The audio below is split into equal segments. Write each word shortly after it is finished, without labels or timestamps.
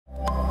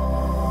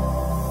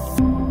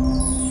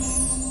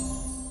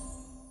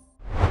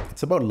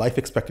It's about life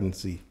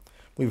expectancy.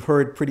 We've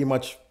heard pretty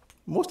much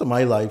most of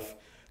my life,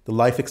 the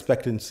life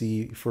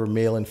expectancy for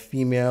male and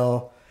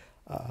female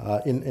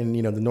in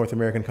the North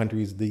American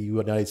countries, the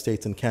United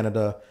States and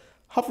Canada,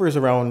 hovers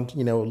around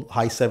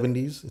high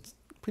 70s. It's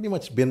pretty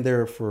much been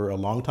there for a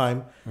long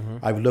time.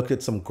 I've looked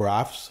at some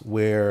graphs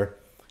where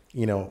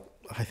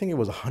I think it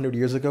was 100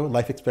 years ago,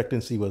 life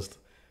expectancy was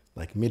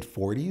like mid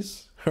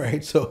 40s,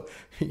 right? So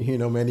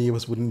many of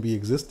us wouldn't be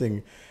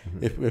existing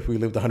if we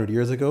lived 100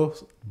 years ago.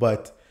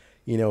 But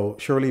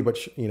surely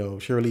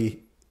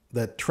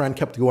that trend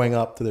kept going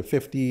up to the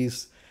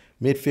 50s,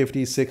 mid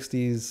 50s,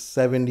 60s,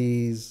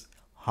 70s,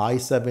 high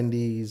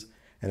 70s,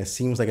 and it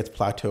seems like it's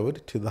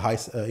plateaued to the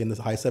in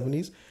the high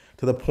 70s,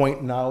 to the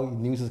point now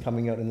news is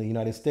coming out in the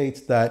United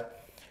States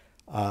that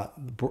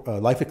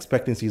life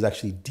expectancy is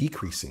actually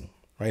decreasing,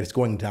 right? It's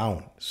going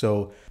down.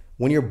 So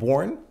when you're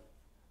born,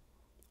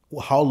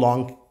 how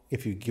long,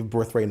 if you give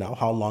birth right now,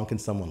 how long can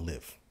someone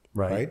live,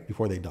 right?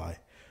 Before they die?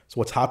 So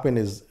what's happened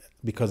is,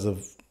 because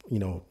of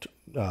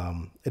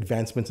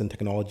advancements in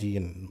technology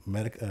and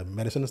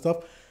medicine and stuff,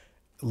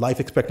 life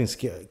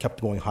expectancy kept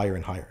going higher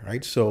and higher,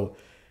 right? So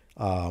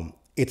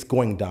it's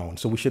going down.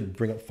 So we should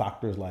bring up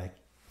factors like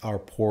our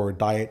poor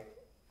diet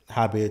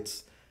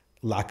habits,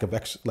 lack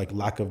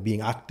of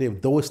being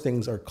active. Those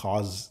things are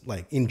caused,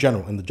 like in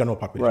the general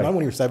population, not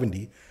when you're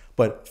 70,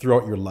 but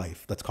throughout your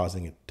life, that's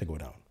causing it to go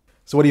down.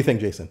 So what do you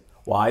think, Jason?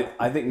 Well,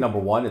 I think number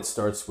one, it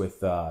starts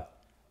with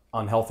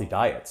unhealthy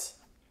diets,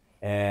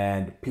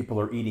 and people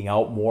are eating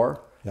out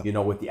more.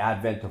 Yep. With the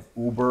advent of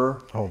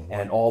Uber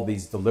and all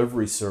these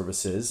delivery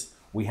services,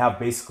 we have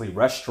basically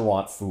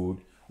restaurant food,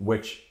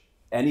 which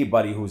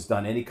anybody who's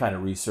done any kind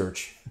of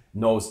research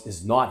knows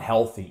is not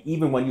healthy.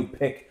 Even when you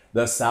pick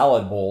the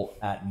salad bowl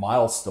at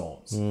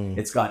Milestones,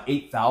 it's got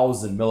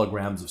 8,000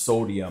 milligrams of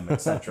sodium,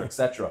 et cetera, et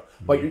cetera.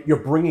 But you're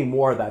bringing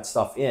more of that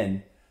stuff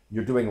in.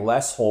 You're doing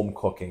less home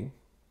cooking,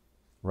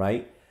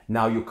 right?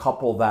 Now you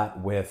couple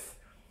that with,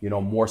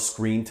 more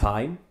screen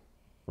time,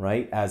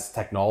 right? As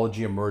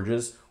technology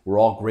emerges, we're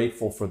all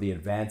grateful for the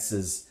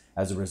advances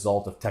as a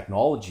result of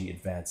technology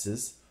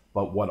advances.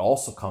 But what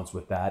also comes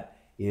with that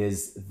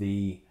is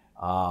the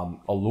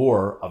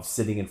allure of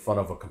sitting in front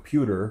of a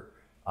computer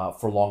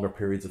for longer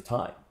periods of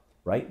time,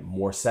 right?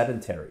 More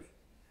sedentary.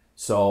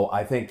 So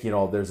I think,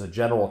 there's a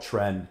general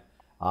trend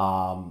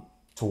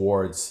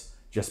towards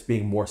just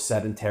being more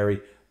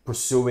sedentary,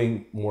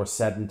 pursuing more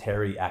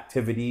sedentary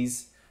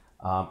activities,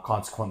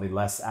 consequently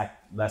less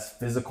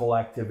physical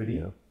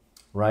activity,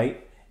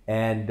 right?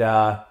 And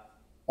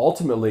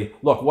ultimately,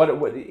 look,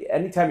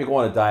 anytime you go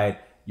on a diet,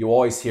 you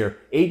always hear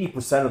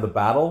 80% of the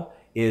battle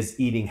is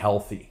eating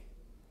healthy,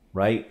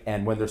 right?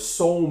 And when there's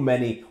so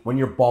many, when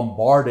you're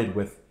bombarded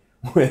with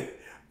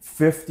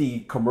 50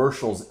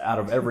 commercials out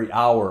of every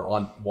hour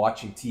on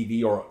watching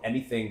TV, or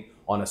anything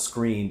on a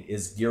screen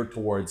is geared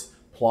towards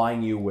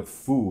plying you with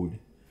food,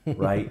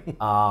 right?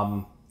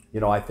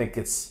 I think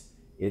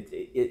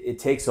it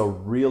takes a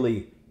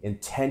really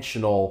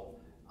intentional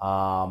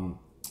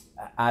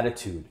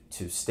attitude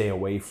to stay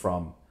away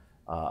from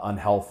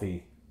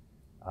unhealthy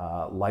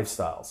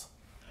lifestyles.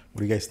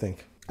 What do you guys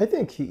think? I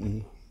think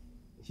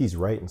he's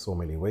right in so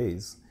many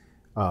ways,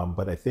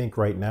 but I think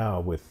right now,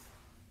 with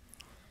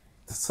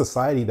the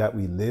society that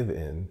we live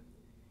in,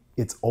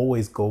 it's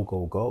always go,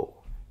 go, go,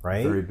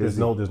 right? Very busy.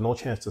 There's no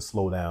chance to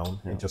slow down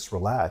and just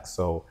relax.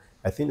 So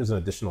I think there's an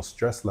additional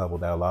stress level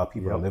that a lot of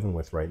people are living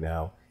with right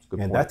now,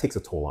 and that takes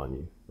a toll on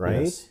you,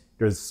 right? Yes.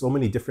 There's so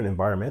many different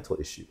environmental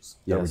issues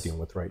that we're dealing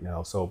with right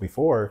now. So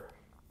before,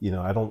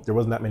 there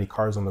wasn't that many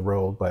cars on the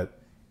road, but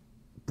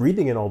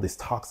breathing in all these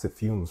toxic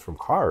fumes from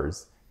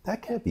cars,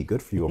 that can't be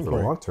good for you over the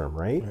long term,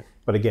 right?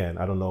 But again,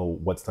 I don't know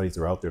what studies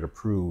are out there to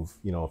prove,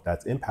 if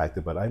that's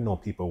impacted, but I know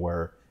people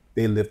where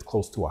they lived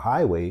close to a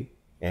highway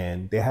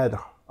and they had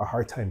a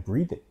hard time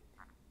breathing.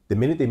 The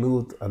minute they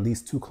moved at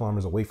least 2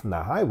 kilometers away from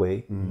that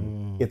highway,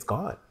 it's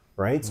gone,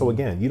 right? So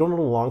again, you don't know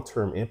the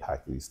long-term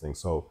impact of these things.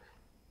 So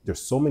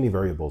there's so many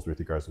variables with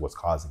regards to what's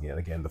causing it.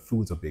 Again, the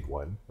food's a big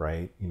one,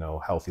 right?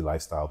 Healthy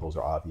lifestyle, those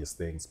are obvious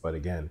things. But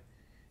again,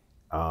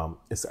 I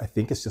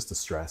think it's just the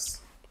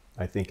stress.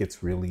 I think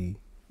it's really,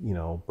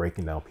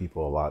 breaking down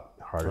people a lot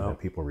harder than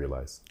people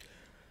realize.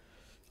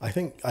 I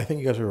think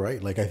you guys are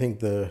right. Like, I think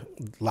the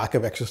lack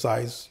of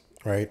exercise,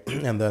 right?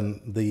 And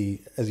then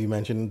as you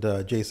mentioned,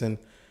 Jason,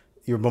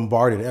 you're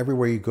bombarded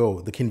everywhere you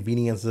go. The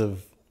convenience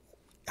of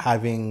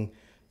having,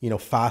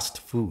 fast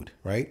food,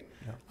 right?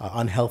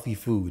 Unhealthy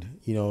food,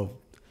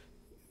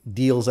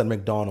 deals at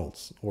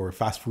McDonald's or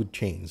fast food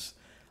chains.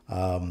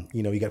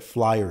 You get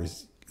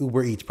flyers,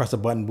 Uber Eats, press a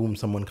button, boom,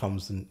 someone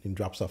comes and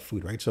drops off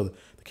food, right? So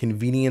the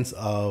convenience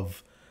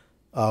of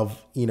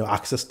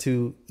access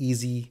to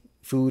easy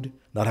food,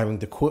 not having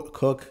to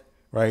cook,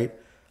 right?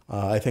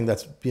 I think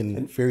that's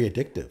been very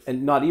addictive.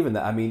 And not even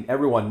that. I mean,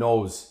 everyone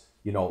knows,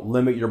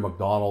 limit your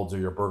McDonald's or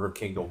your Burger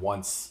King to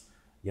once,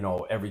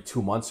 every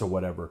 2 months or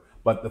whatever.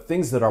 But the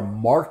things that are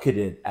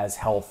marketed as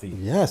healthy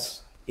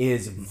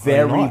is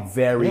very,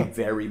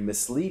 very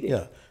misleading.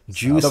 Yeah.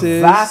 juices.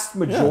 The vast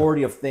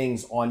majority of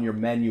things on your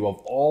menu of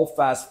all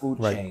fast food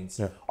Right. chains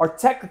Yeah. are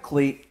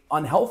technically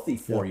unhealthy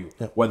for you.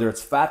 Yeah. Whether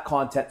it's fat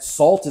content,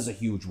 salt is a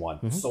huge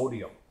one,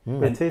 sodium.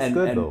 It tastes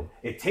good, though.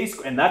 It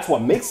tastes, and that's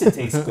what makes it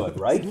taste good,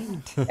 right?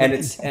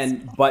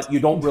 But you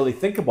don't really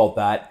think about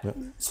that,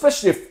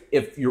 especially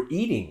if you're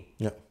eating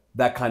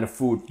that kind of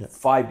food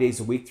 5 days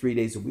a week, 3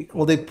 days a week.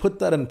 Well, they put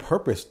that on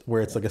purpose,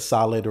 where it's like a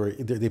salad, or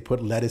they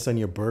put lettuce on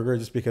your burger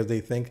just because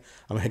they think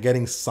I'm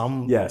getting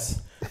some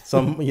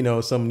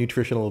some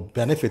nutritional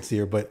benefits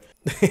here. But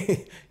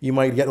you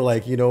might get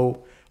like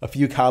a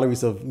few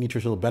calories of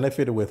nutritional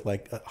benefit with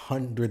like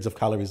hundreds of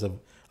calories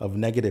of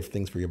negative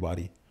things for your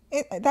body.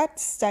 That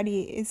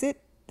study, is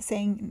it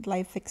saying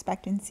life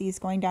expectancy is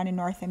going down in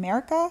North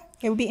America?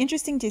 It would be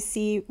interesting to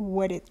see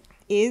what it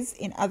is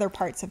in other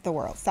parts of the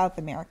world, South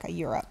America,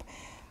 Europe.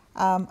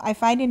 I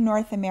find in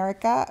North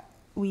America,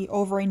 we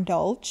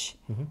overindulge.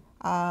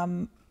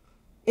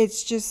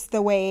 It's just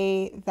the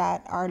way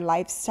that our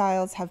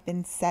lifestyles have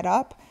been set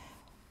up.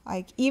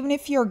 Like, even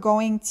if you're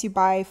going to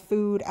buy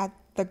food at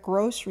the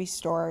grocery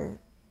store,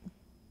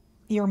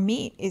 your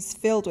meat is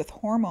filled with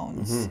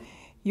hormones.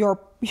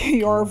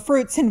 Your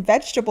fruits and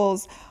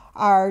vegetables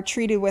are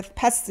treated with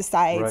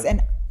pesticides,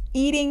 and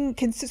eating.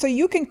 So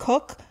you can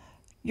cook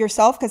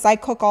yourself, because I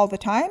cook all the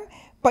time,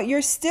 but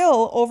you're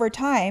still over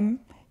time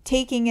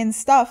taking in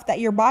stuff that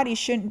your body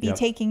shouldn't be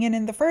taking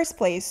in the first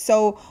place.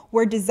 So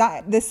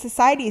this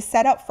society is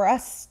set up for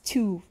us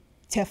to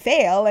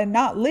fail and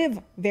not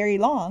live very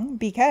long,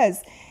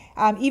 because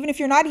even if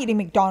you're not eating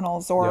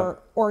McDonald's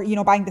or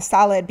buying the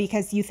salad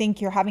because you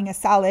think you're having a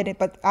salad,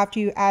 but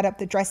after you add up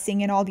the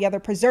dressing and all the other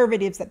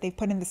preservatives that they've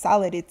put in the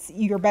salad,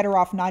 you're better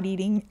off not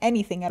eating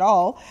anything at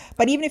all.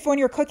 But even if when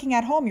you're cooking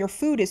at home, your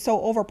food is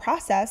so over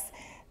processed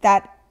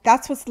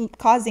that's what's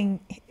causing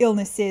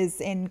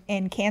illnesses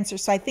and cancer.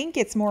 So I think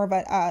it's more of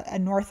a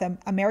North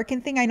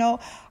American thing. I know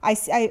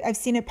I've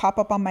seen it pop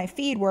up on my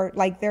feed where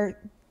like there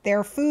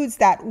are foods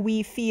that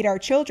we feed our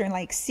children,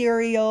 like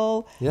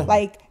cereal,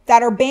 like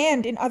that are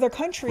banned in other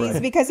countries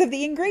because of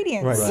the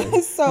ingredients.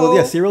 Right. So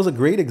well, cereal's a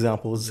great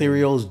example.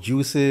 Cereals,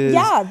 juices.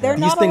 They're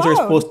these not things allowed. are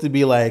supposed to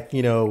be like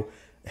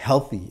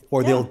healthy,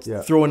 or they'll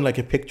throw in like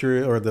a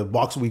picture, or the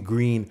box will be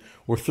green,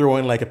 or throw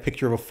in like a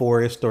picture of a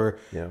forest or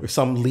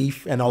some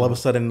leaf, and all of a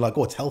sudden like,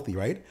 oh, it's healthy,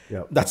 right?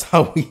 That's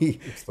how we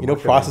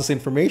process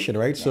information,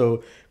 right?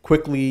 So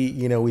quickly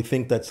we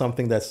think that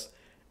something that's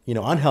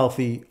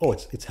unhealthy, oh,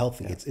 it's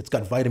healthy. It's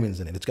got vitamins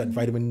in it. It's got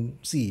vitamin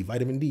C,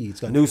 vitamin D. It's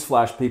got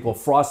Newsflash, people: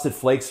 Frosted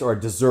Flakes are a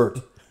dessert,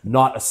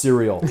 not a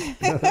cereal.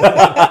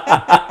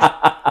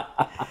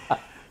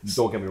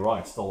 Don't get me wrong,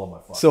 I still love my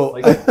Frosted So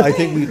Flakes. I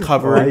think we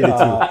covered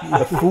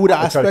the food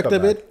aspect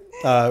of it,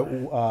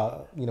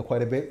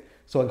 quite a bit.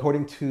 So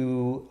according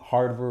to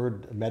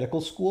Harvard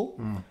Medical School,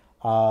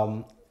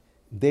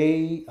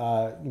 they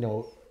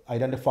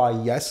identify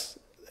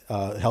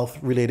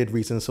health-related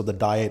reasons. So the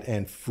diet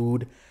and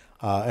food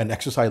and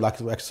exercise, lack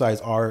of exercise,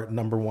 are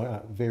number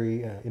one,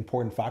 very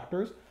important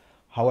factors.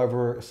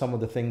 However, some of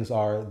the things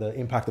are the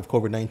impact of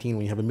COVID-19.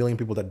 When you have 1 million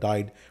people that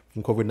died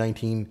from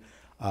COVID-19,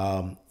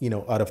 out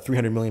of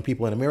 300 million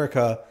people in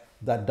America,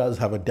 that does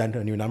have a dent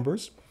on your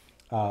numbers.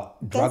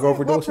 Drug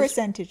overdoses. What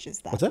percentage is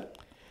that? What's that?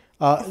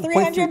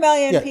 300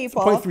 million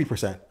people.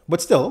 0.3%.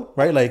 But still,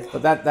 right? Like,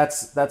 But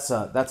that's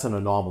an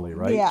anomaly,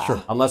 right? Yeah.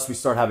 Sure. Unless we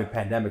start having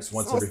pandemics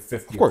once every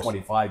 50 or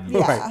 25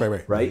 years.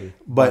 Yeah. Right.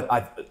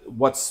 But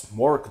what's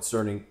more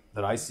concerning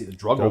that I see, the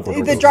drug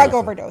overdose. The drug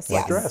overdose,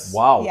 yes. Stress.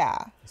 Wow. Yeah.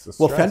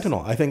 Well,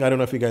 fentanyl. I don't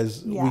know if you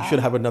guys, we should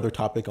have another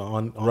topic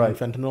on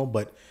fentanyl,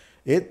 but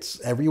it's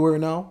everywhere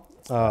now.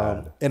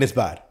 And it's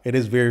bad. It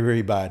is very,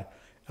 very bad.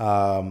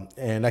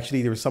 And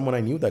actually, there was someone I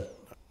knew that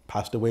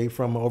passed away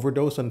from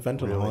overdose on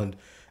fentanyl. Really? And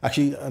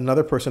actually,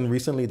 another person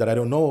recently that I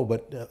don't know,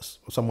 but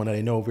someone that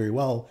I know very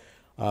well,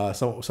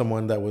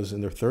 someone that was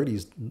in their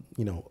 30s,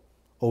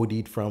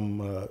 OD'd from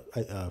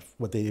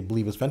what they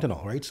believe is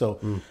fentanyl, right? So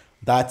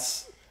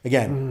that's,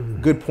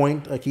 again, good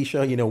point,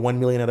 Keisha. 1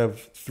 million out of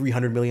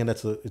 300 million,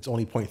 it's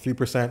only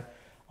 0.3%.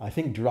 I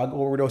think drug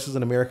overdoses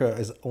in America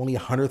is only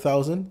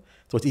 100,000.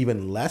 So it's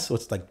even less. So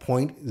it's like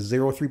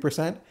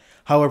 0.03%.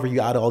 However, you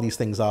add all these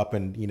things up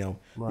and,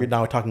 you're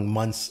now talking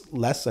months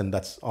less, and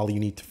that's all you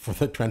need for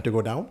the trend to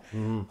go down.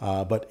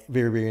 But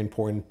very, very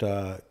important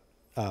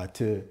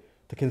to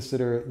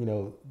consider,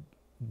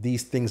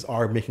 these things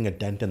are making a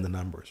dent in the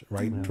numbers,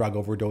 right? Yeah. Drug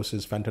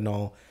overdoses,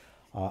 fentanyl,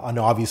 and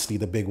obviously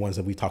the big ones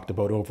that we talked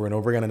about over and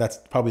over again. And that's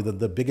probably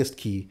the biggest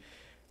key: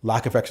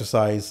 lack of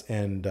exercise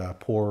and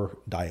poor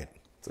diet.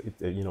 So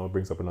it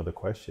brings up another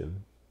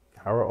question.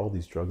 How are all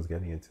these drugs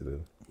getting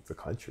into the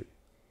country?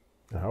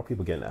 And how are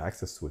people getting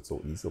access to it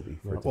so easily?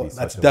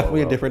 That's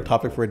definitely a different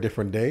topic for a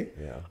different day.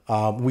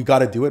 Yeah. We got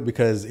to do it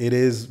because it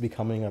is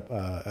becoming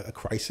a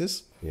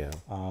crisis. Yeah.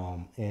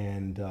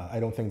 And I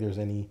don't think there's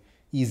any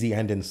easy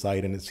end in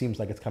sight. And it seems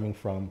like it's coming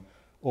from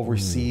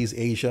overseas,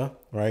 Asia,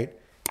 right?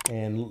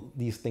 And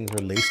these things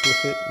are laced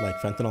with it, like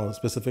fentanyl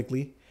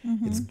specifically.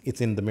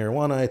 It's in the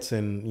marijuana. It's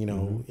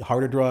in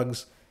harder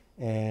drugs.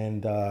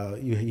 And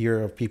you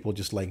hear of people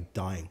just like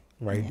dying,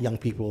 right? Young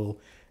people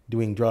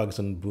doing drugs,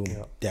 and boom,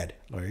 dead.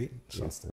 All right. So. Instant.